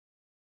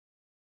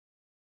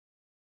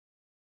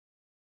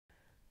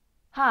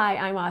Hi,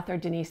 I'm author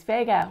Denise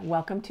Vega.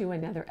 Welcome to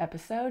another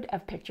episode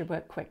of Picture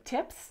Book Quick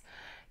Tips.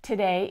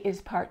 Today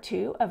is part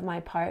 2 of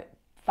my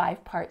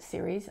five-part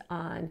series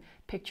on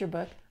picture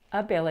book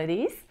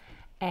abilities.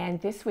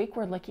 And this week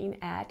we're looking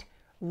at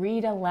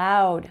read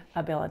aloud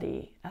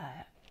ability.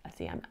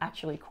 See, I'm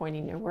actually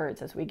coining new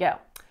words as we go.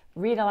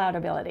 Read aloud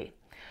ability.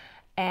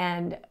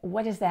 And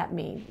what does that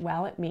mean?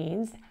 Well, it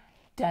means,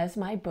 does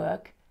my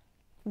book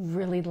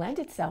really lend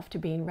itself to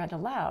being read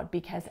aloud?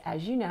 Because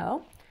as you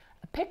know,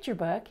 a picture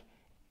book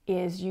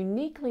is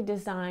uniquely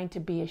designed to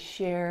be a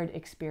shared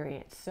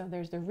experience. So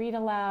there's the read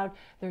aloud,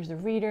 there's the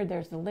reader,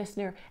 there's the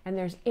listener, and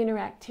there's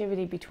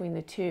interactivity between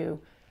the two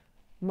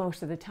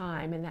most of the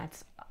time, and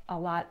that's a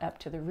lot up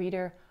to the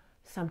reader.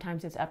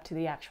 Sometimes it's up to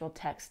the actual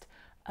text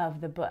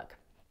of the book.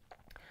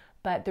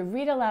 But the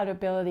read aloud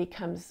ability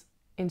comes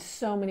in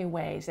so many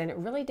ways, and it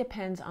really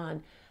depends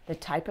on the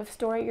type of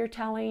story you're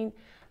telling,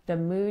 the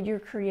mood you're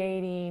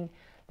creating,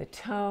 the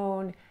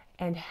tone,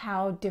 and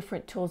how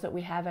different tools that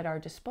we have at our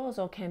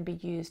disposal can be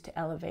used to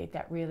elevate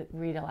that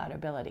read aloud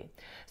ability.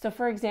 So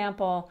for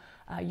example,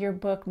 your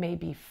book may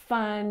be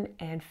fun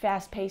and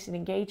fast-paced and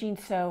engaging,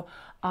 so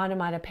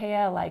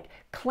onomatopoeia like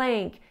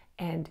clank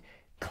and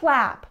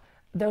clap,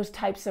 those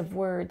types of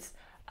words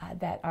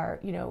that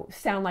are,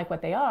 sound like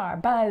what they are,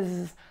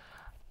 buzz,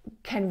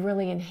 can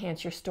really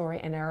enhance your story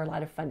and are a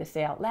lot of fun to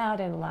say out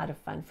loud and a lot of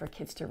fun for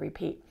kids to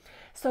repeat.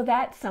 So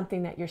that's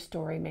something that your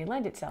story may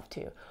lend itself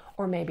to,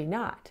 or maybe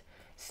not.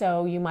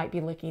 So you might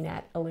be looking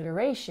at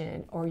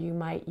alliteration, or you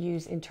might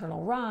use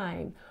internal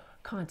rhyme,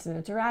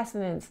 consonants or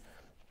assonants.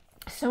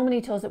 So many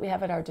tools that we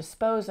have at our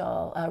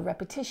disposal,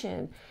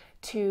 repetition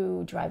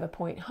to drive a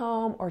point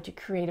home or to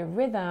create a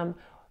rhythm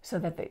so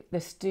that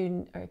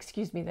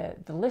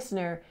the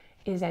listener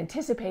is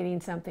anticipating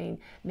something,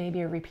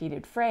 maybe a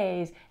repeated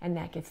phrase, and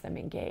that gets them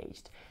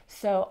engaged.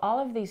 So all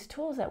of these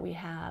tools that we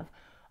have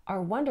are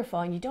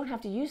wonderful, and you don't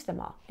have to use them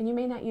all, and you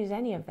may not use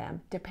any of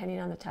them depending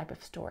on the type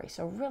of story.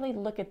 So really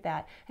look at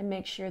that and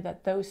make sure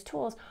that those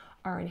tools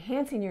are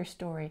enhancing your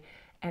story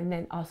and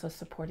then also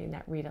supporting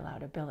that read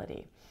aloud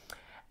ability.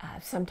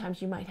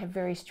 Sometimes you might have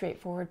very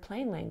straightforward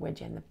plain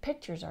language, and the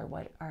pictures are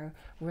what are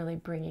really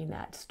bringing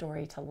that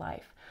story to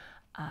life.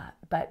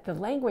 But the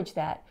language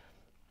that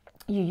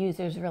you use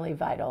is really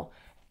vital,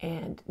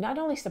 and not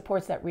only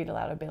supports that read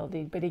aloud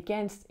ability, but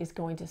again is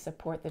going to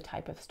support the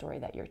type of story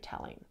that you're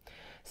telling.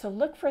 So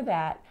look for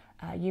that.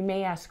 You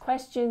may ask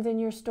questions in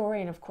your story,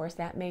 and of course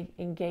that may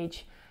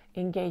engage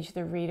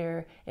the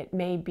reader. It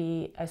may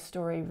be a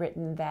story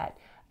written that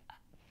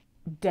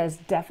does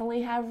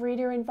definitely have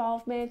reader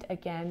involvement.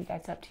 Again,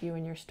 that's up to you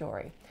and your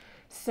story.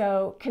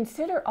 So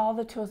consider all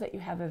the tools that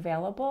you have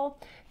available,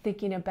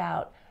 thinking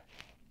about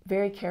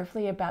very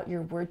carefully about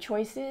your word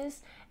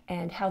choices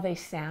and how they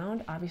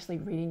sound. Obviously,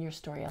 reading your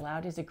story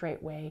aloud is a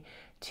great way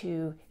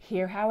to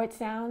hear how it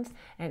sounds,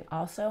 and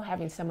also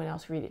having someone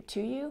else read it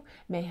to you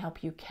may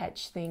help you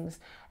catch things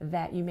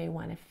that you may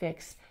want to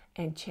fix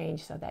and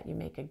change so that you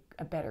make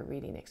a better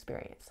reading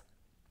experience.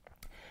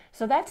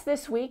 So that's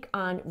this week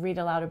on read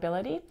aloud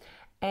ability,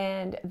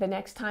 and the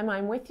next time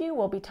I'm with you,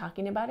 we'll be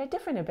talking about a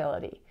different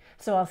ability.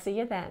 So I'll see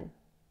you then.